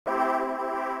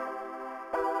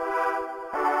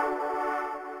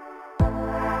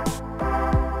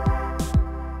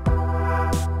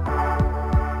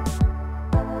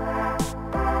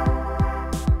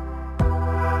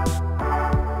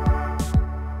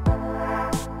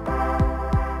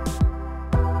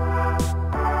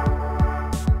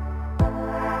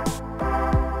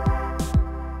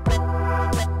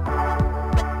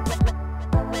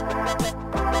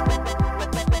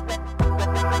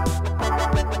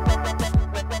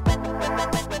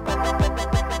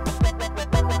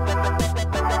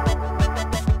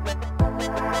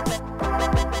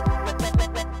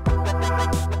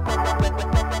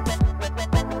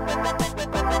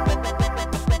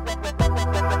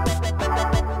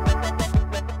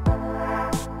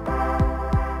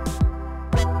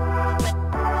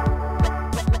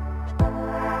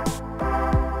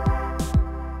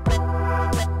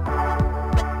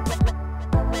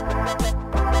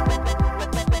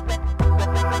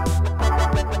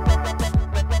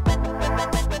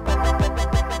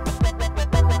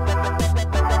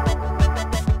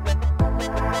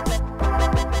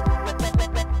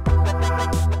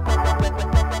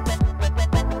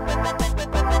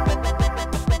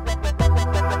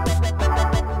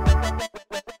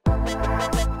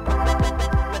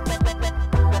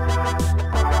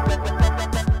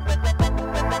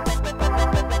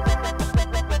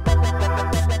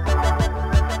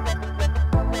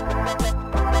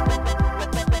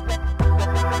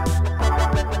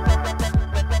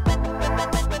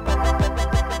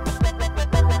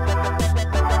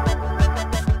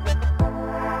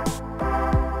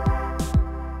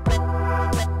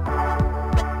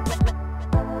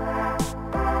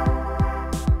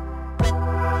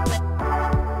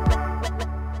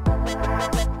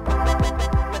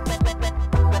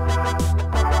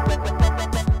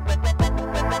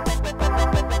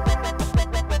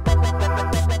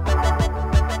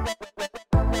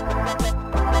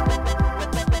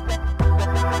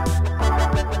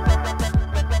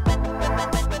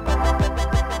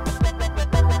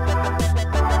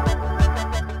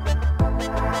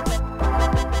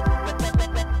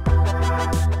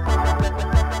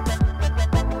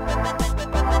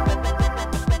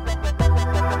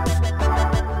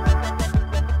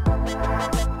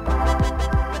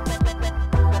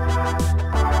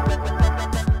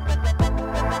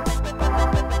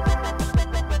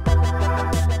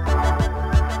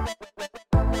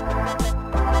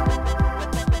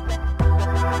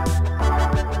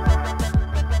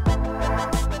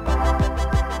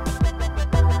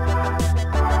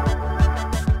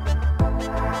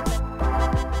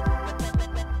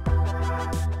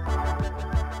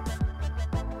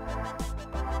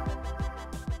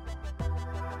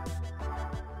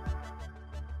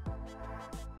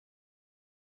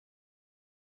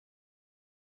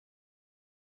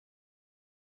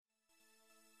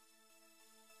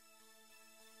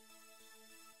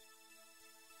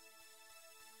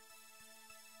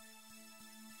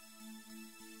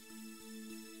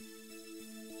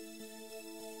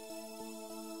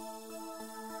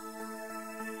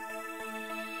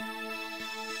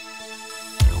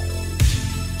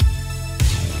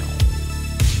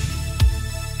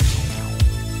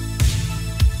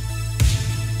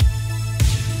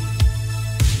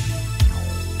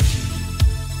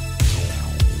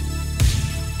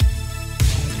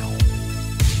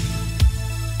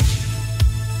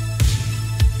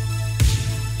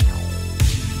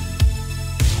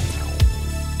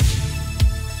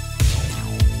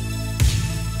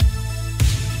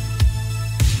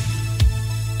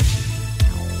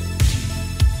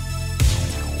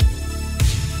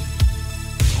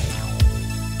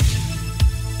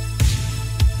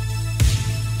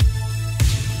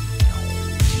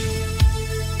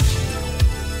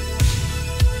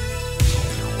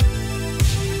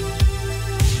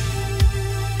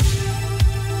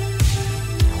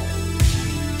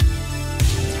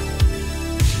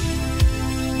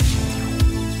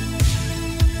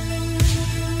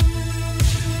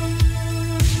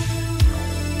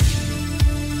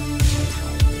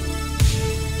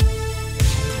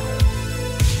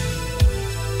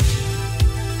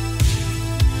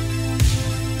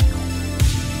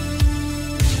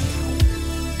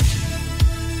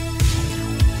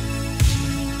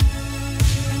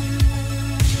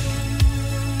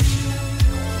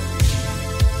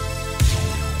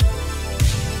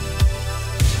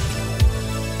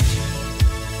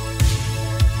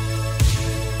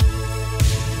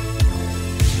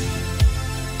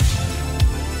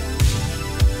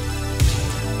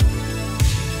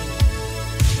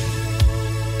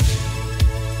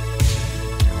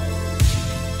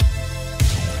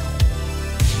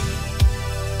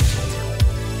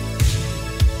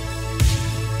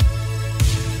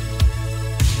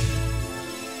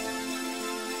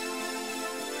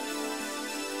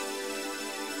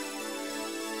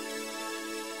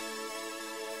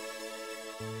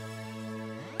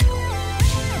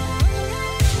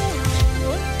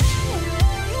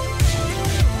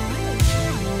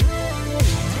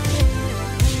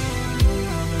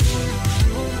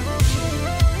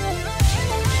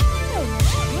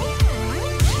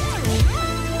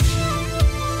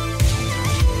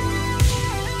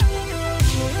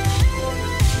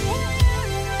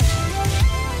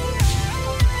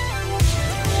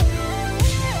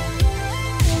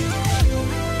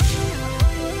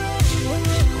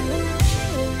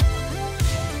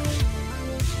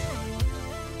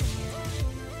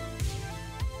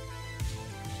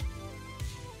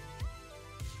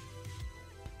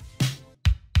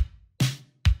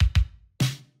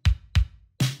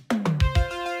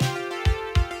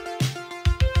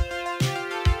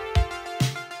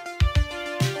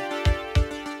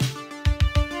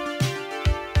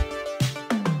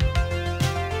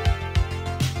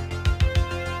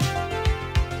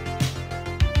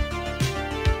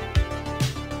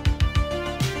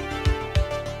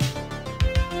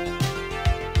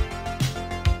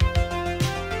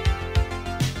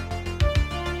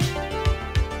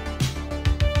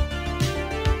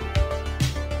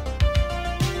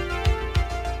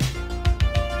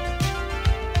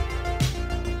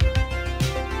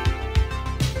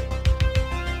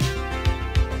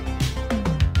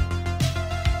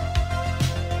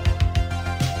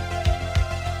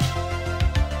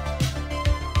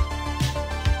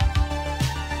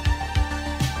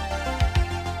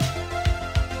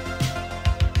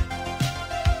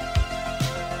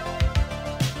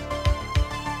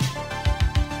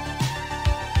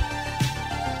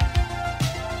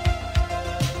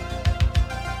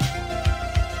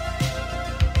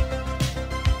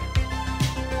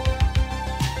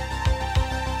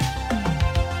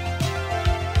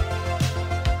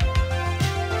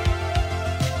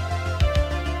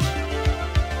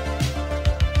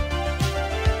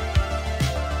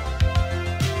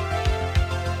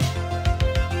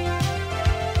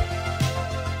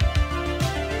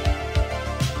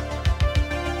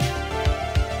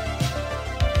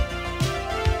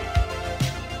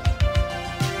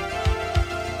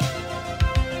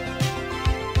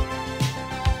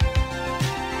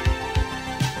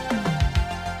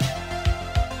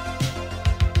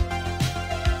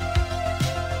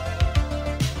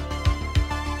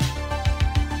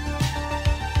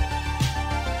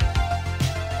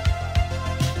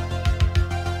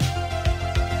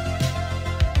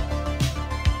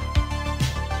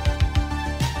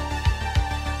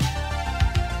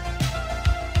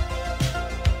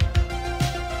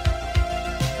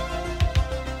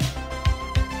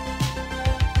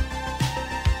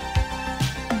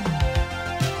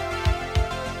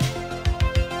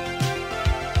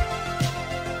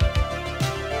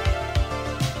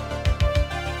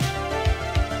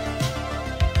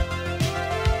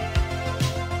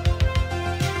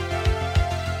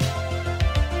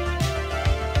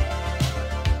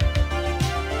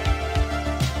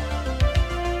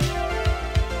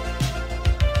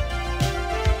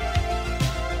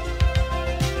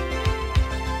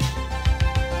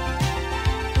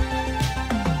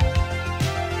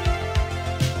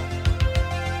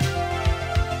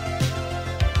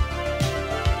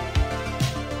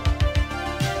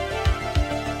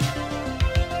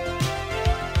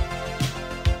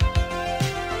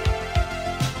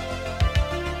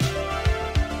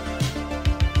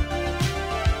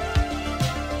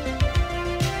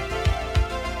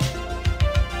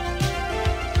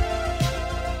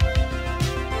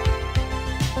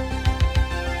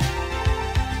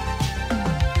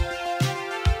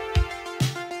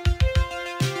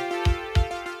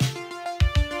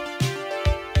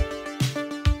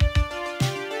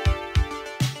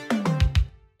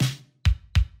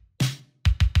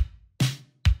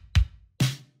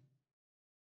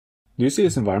Do you see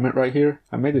this environment right here?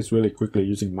 I made this really quickly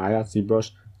using Maya,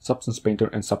 ZBrush, Substance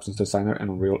Painter and Substance Designer and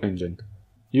Unreal Engine.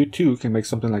 You too can make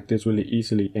something like this really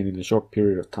easily and in a short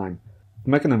period of time.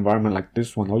 To make an environment like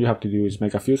this one, all you have to do is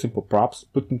make a few simple props,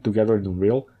 put them together in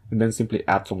Unreal, and then simply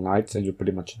add some lights and you're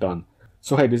pretty much done.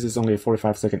 So hey, this is only a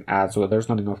 45-second ad, so there's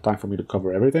not enough time for me to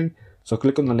cover everything, so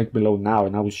click on the link below now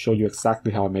and I will show you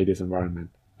exactly how I made this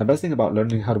environment. The best thing about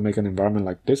learning how to make an environment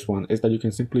like this one is that you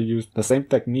can simply use the same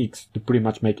techniques to pretty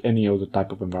much make any other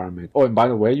type of environment. Oh, and by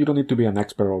the way, you don't need to be an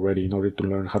expert already in order to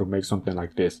learn how to make something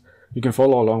like this. You can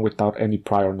follow along without any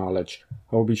prior knowledge.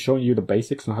 I will be showing you the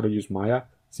basics on how to use Maya,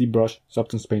 ZBrush,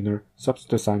 Substance Painter,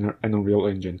 Substance Designer and Unreal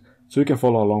Engine, so you can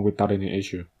follow along without any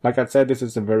issue. Like I said, this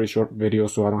is a very short video,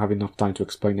 so I don't have enough time to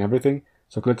explain everything.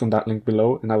 So click on that link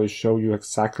below and I will show you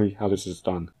exactly how this is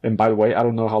done. And by the way, I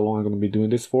don't know how long I'm going to be doing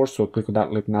this for, so click on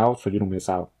that link now so you don't miss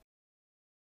out.